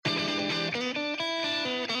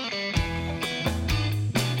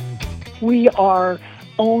We are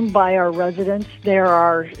owned by our residents. They're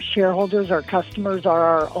our shareholders, our customers are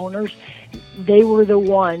our owners. They were the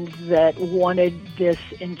ones that wanted this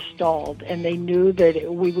installed, and they knew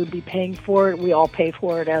that we would be paying for it. We all pay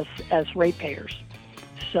for it as ratepayers.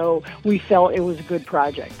 So we felt it was a good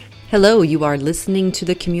project. Hello, you are listening to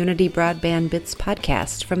the Community Broadband Bits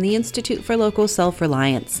podcast from the Institute for Local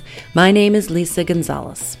Self-Reliance. My name is Lisa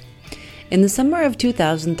Gonzalez. In the summer of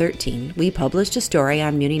 2013, we published a story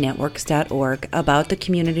on muninetworks.org about the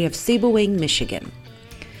community of Sebewaing, Michigan.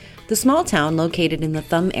 The small town located in the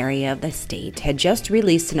Thumb area of the state had just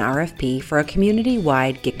released an RFP for a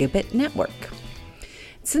community-wide gigabit network.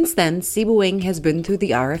 Since then, Sebewaing has been through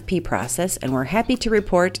the RFP process, and we're happy to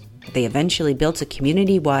report they eventually built a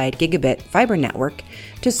community-wide gigabit fiber network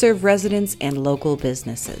to serve residents and local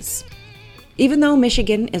businesses. Even though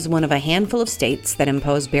Michigan is one of a handful of states that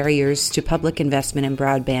impose barriers to public investment in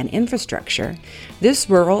broadband infrastructure, this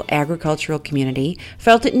rural agricultural community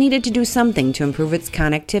felt it needed to do something to improve its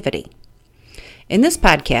connectivity. In this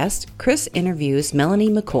podcast, Chris interviews Melanie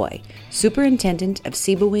McCoy, Superintendent of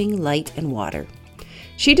Sebewaing Light and Water.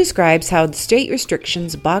 She describes how the state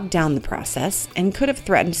restrictions bogged down the process and could have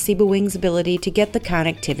threatened Sebewaing's ability to get the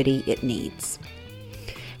connectivity it needs.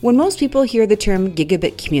 When most people hear the term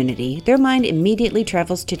gigabit community, their mind immediately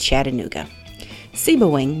travels to Chattanooga.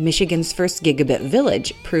 Sebewaing, Michigan's first gigabit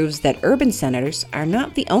village, proves that urban centers are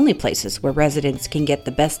not the only places where residents can get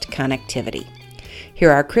the best connectivity. Here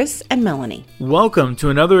are Chris and Melanie. Welcome to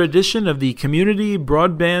another edition of the Community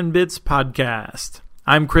Broadband Bits podcast.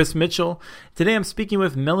 I'm Chris Mitchell. Today I'm speaking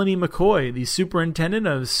with Melanie McCoy, the Superintendent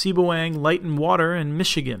of Sebewaing Light and Water in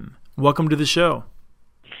Michigan. Welcome to the show.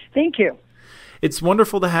 Thank you. It's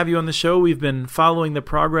wonderful to have you on the show. We've been following the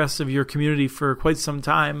progress of your community for quite some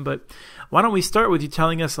time, but why don't we start with you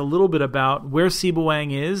telling us a little bit about where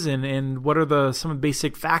Sebewaing is and what are some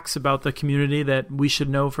basic facts about the community that we should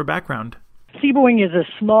know for background? Sebewaing is a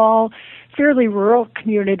small, fairly rural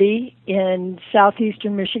community in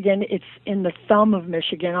southeastern Michigan. It's in the thumb of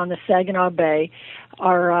Michigan on the Saginaw Bay.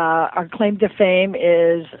 Our claim to fame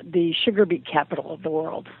is the sugar beet capital of the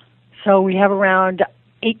world. So we have around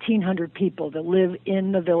 1,800 people that live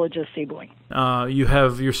in the village of Sebewaing.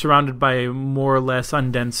 You're surrounded by a more or less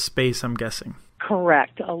undense space, I'm guessing.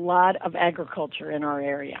 Correct. A lot of agriculture in our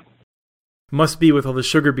area. Must be with all the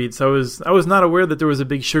sugar beets. I was not aware that there was a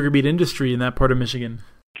big sugar beet industry in that part of Michigan.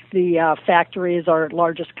 The factory is our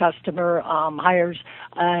largest customer, hires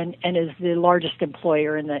and is the largest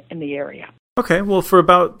employer in the area. Okay, well, for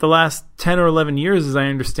about the last 10 or 11 years, as I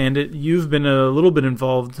understand it, you've been a little bit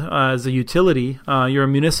involved as a utility. You're a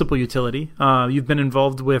municipal utility. You've been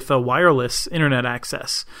involved with wireless internet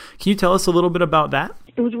access. Can you tell us a little bit about that?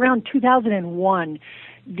 It was around 2001.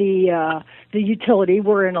 The utility,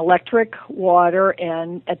 we're in electric, water,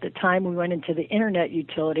 and at the time we went into the internet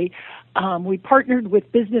utility. We partnered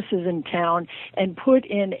with businesses in town and put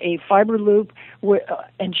in a fiber loop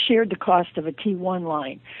and shared the cost of a T1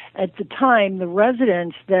 line. At the time, the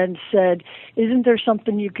residents then said, isn't there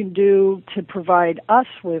something you can do to provide us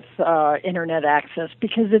with internet access?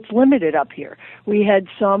 Because it's limited up here. We had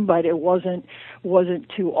some, but it wasn't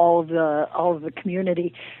to all of the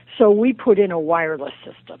community. So we put in a wireless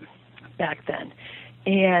system back then.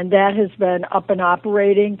 And that has been up and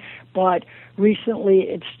operating, but recently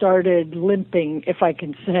it started limping, if I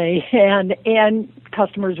can say, and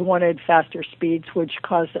customers wanted faster speeds, which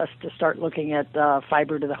caused us to start looking at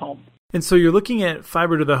fiber to the home. And so you're looking at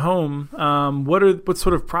fiber to the home. What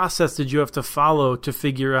sort of process did you have to follow to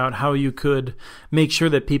figure out how you could make sure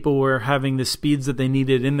that people were having the speeds that they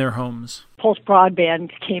needed in their homes? Pulse Broadband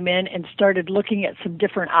came in and started looking at some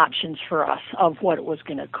different options for us of what it was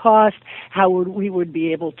going to cost, how we would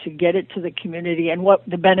be able to get it to the community, and what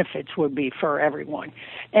the benefits would be for everyone.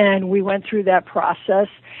 And we went through that process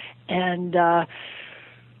and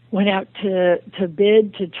went out to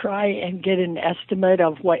bid to try and get an estimate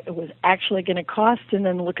of what it was actually going to cost and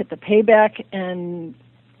then look at the payback, and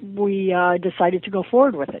we decided to go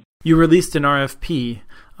forward with it. You released an RFP.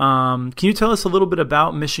 Can you tell us a little bit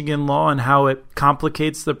about Michigan law and how it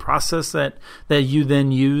complicates the process that you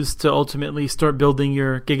then use to ultimately start building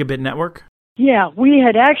your gigabit network? Yeah, we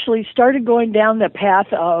had actually started going down the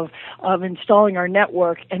path of installing our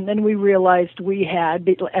network, and then we realized we had,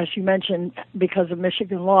 as you mentioned, because of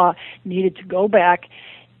Michigan law, needed to go back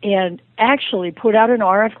and actually put out an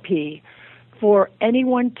RFP for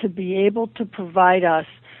anyone to be able to provide us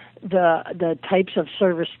the types of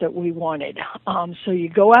service that we wanted. So you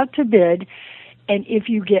go out to bid, and if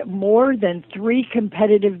you get more than 3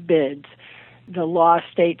 competitive bids, the law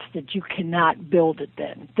states that you cannot build it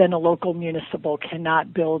then. Then a local municipal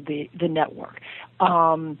cannot build the network.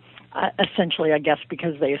 essentially, I guess,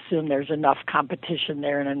 because they assume there's enough competition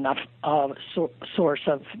there and enough source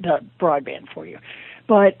of the broadband for you.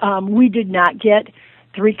 But we did not get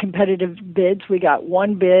 3 competitive bids. We got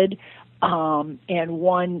 1 bid and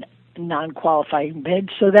 1 non-qualifying bid.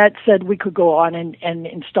 So that said we could go on and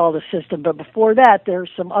install the system. But before that, there's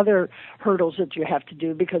some other hurdles that you have to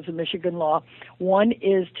do because of Michigan law. One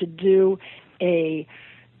is to do a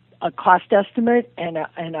cost estimate and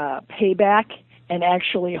a payback and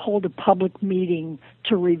actually hold a public meeting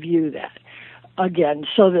to review that. Again,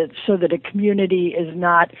 so that a community is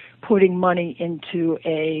not putting money into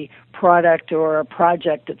a product or a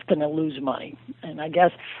project that's going to lose money. And I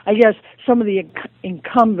guess some of the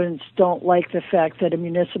incumbents don't like the fact that a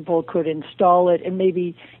municipal could install it, and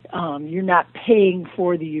maybe you're not paying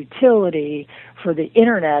for the utility for the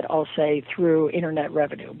internet, I'll say, through internet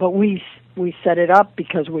revenue. But we set it up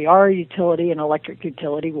because we are a utility, an electric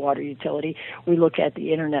utility, water utility. We look at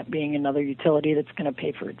the internet being another utility that's going to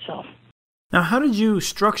pay for itself. Now, how did you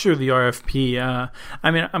structure the RFP?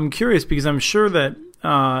 I'm curious because I'm sure that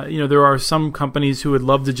there are some companies who would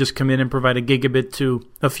love to just come in and provide a gigabit to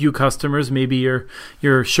a few customers, maybe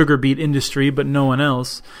your sugar beet industry, but no one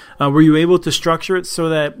else. Were you able to structure it so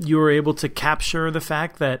that you were able to capture the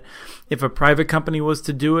fact that if a private company was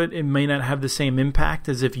to do it, it may not have the same impact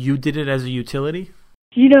as if you did it as a utility?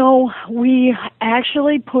 We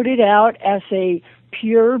actually put it out as a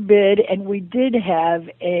pure bid, and we did have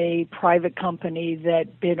a private company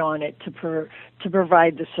that bid on it to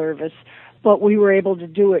provide the service, but we were able to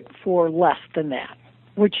do it for less than that,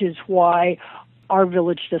 which is why our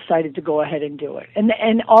village decided to go ahead and do it.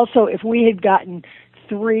 And also, if we had gotten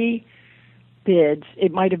 3 bids,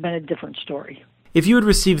 it might have been a different story. If you had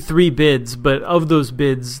received 3 bids, but of those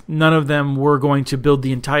bids, none of them were going to build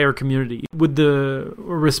the entire community, would the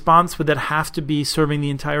response, would that have to be serving the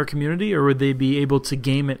entire community, or would they be able to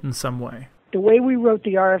game it in some way? The way we wrote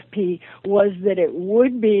the RFP was that it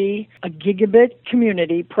would be a gigabit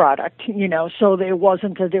community product, so that it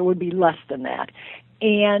wasn't that it would be less than that.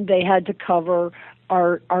 And they had to cover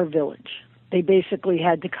our village. They basically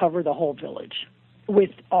had to cover the whole village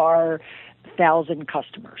with our 1,000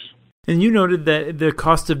 customers. And you noted that the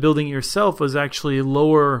cost of building it yourself was actually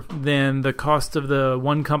lower than the cost of the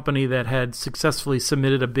one company that had successfully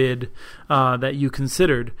submitted a bid that you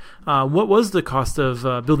considered. What was the cost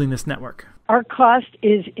of building this network? Our cost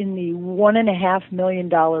is in the $1.5 million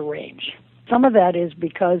range. Some of that is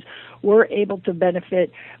because we're able to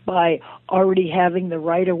benefit by already having the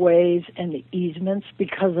right-of-ways and the easements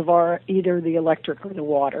because of either the electric or the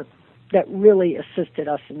water that really assisted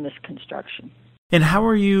us in this construction. And how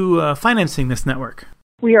are you financing this network?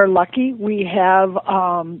 We are lucky. We have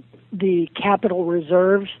the capital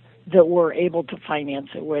reserves that we're able to finance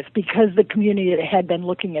it with. Because the community had been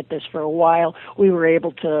looking at this for a while, we were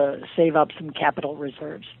able to save up some capital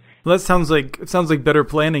reserves. Well, that sounds like better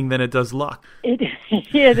planning than it does luck. It is.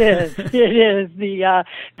 It is.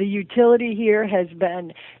 The utility here has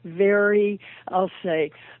been very, I'll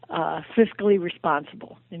say, fiscally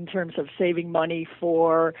responsible in terms of saving money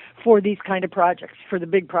for these kind of projects, for the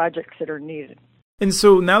big projects that are needed. And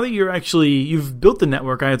so now that you've built the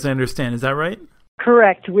network, as I understand, is that right?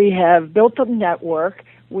 Correct. We have built the network.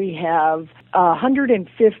 We have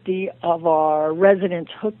 150 of our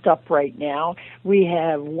residents hooked up right now. We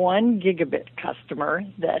have 1 gigabit customer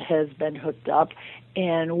that has been hooked up,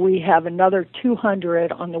 and we have another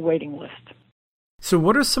 200 on the waiting list. So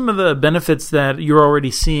what are some of the benefits that you're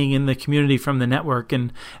already seeing in the community from the network?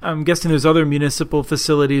 And I'm guessing there's other municipal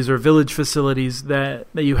facilities or village facilities that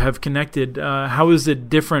you have connected. How is it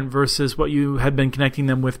different versus what you had been connecting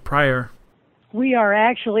them with prior? We are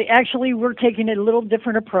actually we're taking a little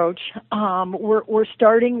different approach. We're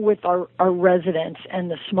starting with our residents and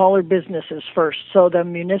the smaller businesses first. So the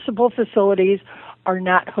municipal facilities are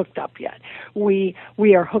not hooked up yet. We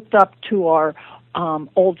are hooked up to our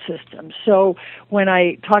old system. So when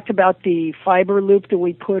I talked about the fiber loop that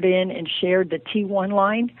we put in and shared the T1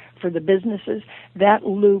 line for the businesses, that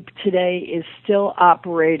loop today is still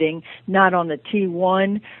operating not on the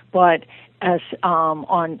T1, but as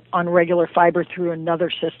on regular fiber through another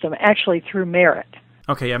system, actually through Merit.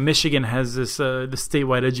 Okay, yeah, Michigan has this the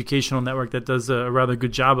statewide educational network that does a rather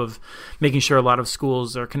good job of making sure a lot of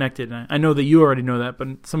schools are connected. I know that you already know that,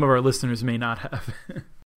 but some of our listeners may not have.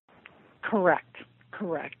 Correct.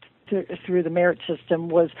 Through the Merit system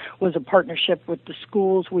was a partnership with the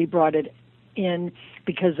schools. We brought it in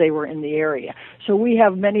because they were in the area. So we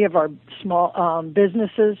have many of our small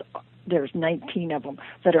businesses. There's 19 of them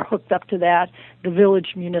that are hooked up to that. The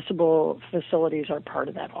village municipal facilities are part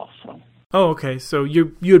of that also. Oh, okay. So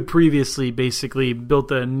you had previously basically built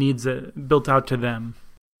the needs built out to them.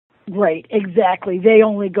 Right, exactly. They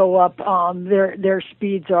only go up, their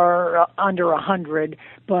speeds are under 100,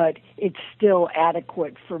 but it's still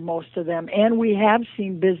adequate for most of them. And we have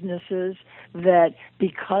seen businesses that,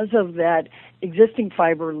 because of that existing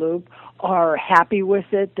fiber loop, are happy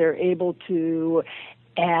with it. They're able to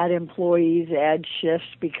add employees, add shifts,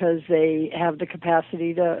 because they have the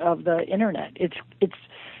capacity of the internet. It's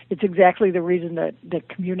exactly the reason that the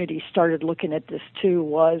community started looking at this too,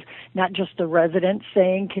 was not just the residents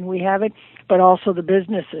saying, can we have it, but also the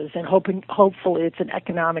businesses, and hopefully it's an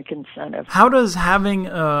economic incentive. How does having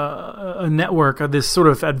a network, this sort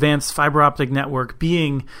of advanced fiber optic network,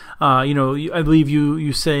 being, I believe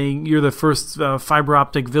you saying you're the first fiber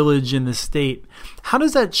optic village in the state, how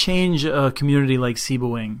does that change a community like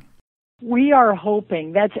Sebewaing? We are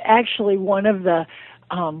hoping, that's actually one of the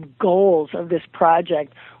goals of this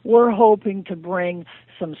project. We're hoping to bring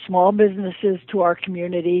some small businesses to our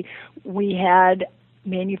community. We had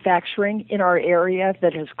manufacturing in our area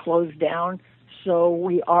that has closed down, so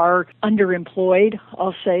we are underemployed,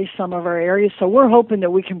 I'll say, some of our areas. So we're hoping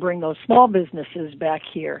that we can bring those small businesses back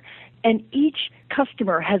here. And each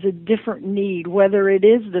customer has a different need, whether it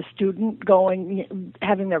is the student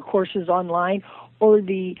having their courses online, or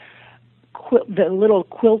the little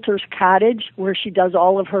quilter's cottage where she does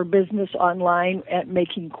all of her business online at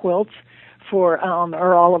making quilts or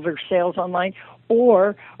all of her sales online,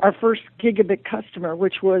 or our first gigabit customer,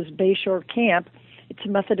 which was Bayshore Camp. It's a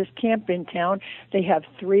Methodist camp in town. They have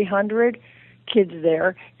 300 kids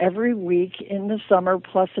there every week in the summer,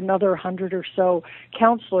 plus another 100 or so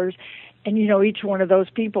counselors. And, each one of those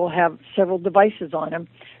people have several devices on them.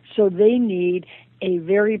 So they need a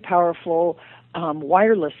very powerful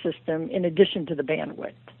wireless system in addition to the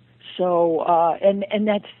bandwidth. So, and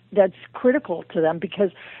that's critical to them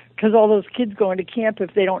because all those kids going to camp,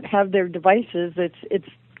 if they don't have their devices,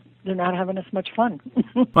 they're not having as much fun.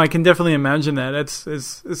 Well, I can definitely imagine that.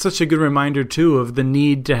 It's such a good reminder, too, of the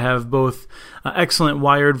need to have both excellent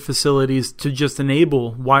wired facilities to just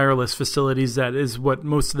enable wireless facilities. That is what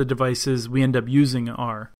most of the devices we end up using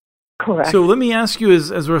are. Correct. So let me ask you,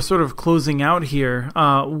 as we're sort of closing out here,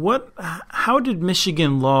 how did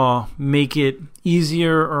Michigan law make it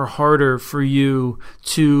easier or harder for you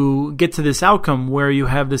to get to this outcome where you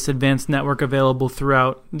have this advanced network available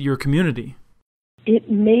throughout your community? It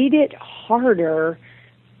made it harder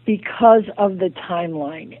because of the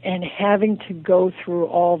timeline and having to go through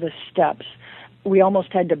all the steps. We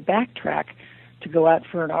almost had to backtrack to go out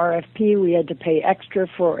for an RFP. We had to pay extra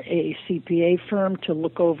for a CPA firm to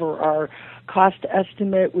look over our cost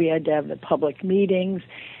estimate. We had to have the public meetings.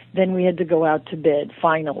 Then we had to go out to bid,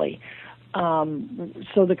 finally.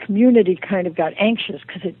 So the community kind of got anxious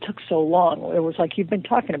because it took so long. It was like, you've been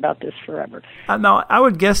talking about this forever. Now, I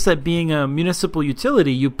would guess that being a municipal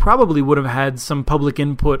utility, you probably would have had some public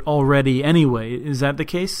input already anyway. Is that the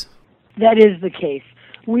case? That is the case.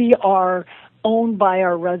 We are owned by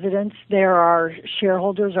our residents. They're our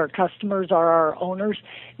shareholders, our customers are our owners.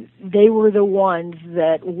 They were the ones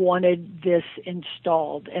that wanted this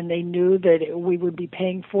installed, and they knew that we would be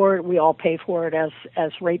paying for it. We all pay for it as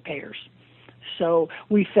ratepayers. So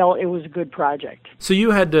we felt it was a good project. So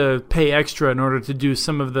you had to pay extra in order to do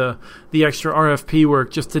some of the extra RFP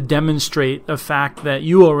work just to demonstrate a fact that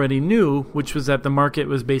you already knew, which was that the market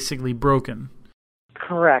was basically broken.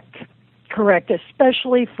 Correct,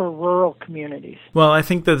 especially for rural communities. Well, I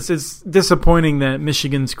think that it's disappointing that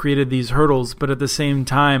Michigan's created these hurdles, but at the same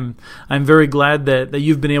time, I'm very glad that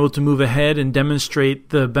you've been able to move ahead and demonstrate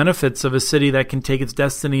the benefits of a city that can take its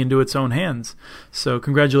destiny into its own hands. So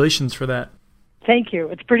congratulations for that. Thank you.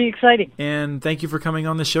 It's pretty exciting. And thank you for coming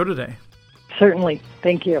on the show today. Certainly.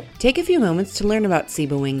 Thank you. Take a few moments to learn about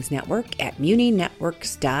Sebewaing's network at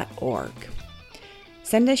muninetworks.org.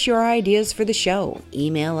 Send us your ideas for the show.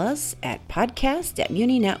 Email us at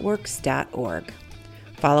podcast@muninetworks.org.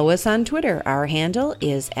 Follow us on Twitter. Our handle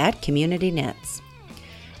is @CommunityNets.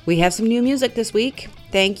 We have some new music this week.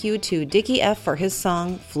 Thank you to Dickie F. for his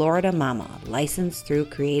song Florida Mama, licensed through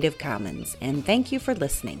Creative Commons. And thank you for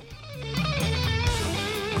listening.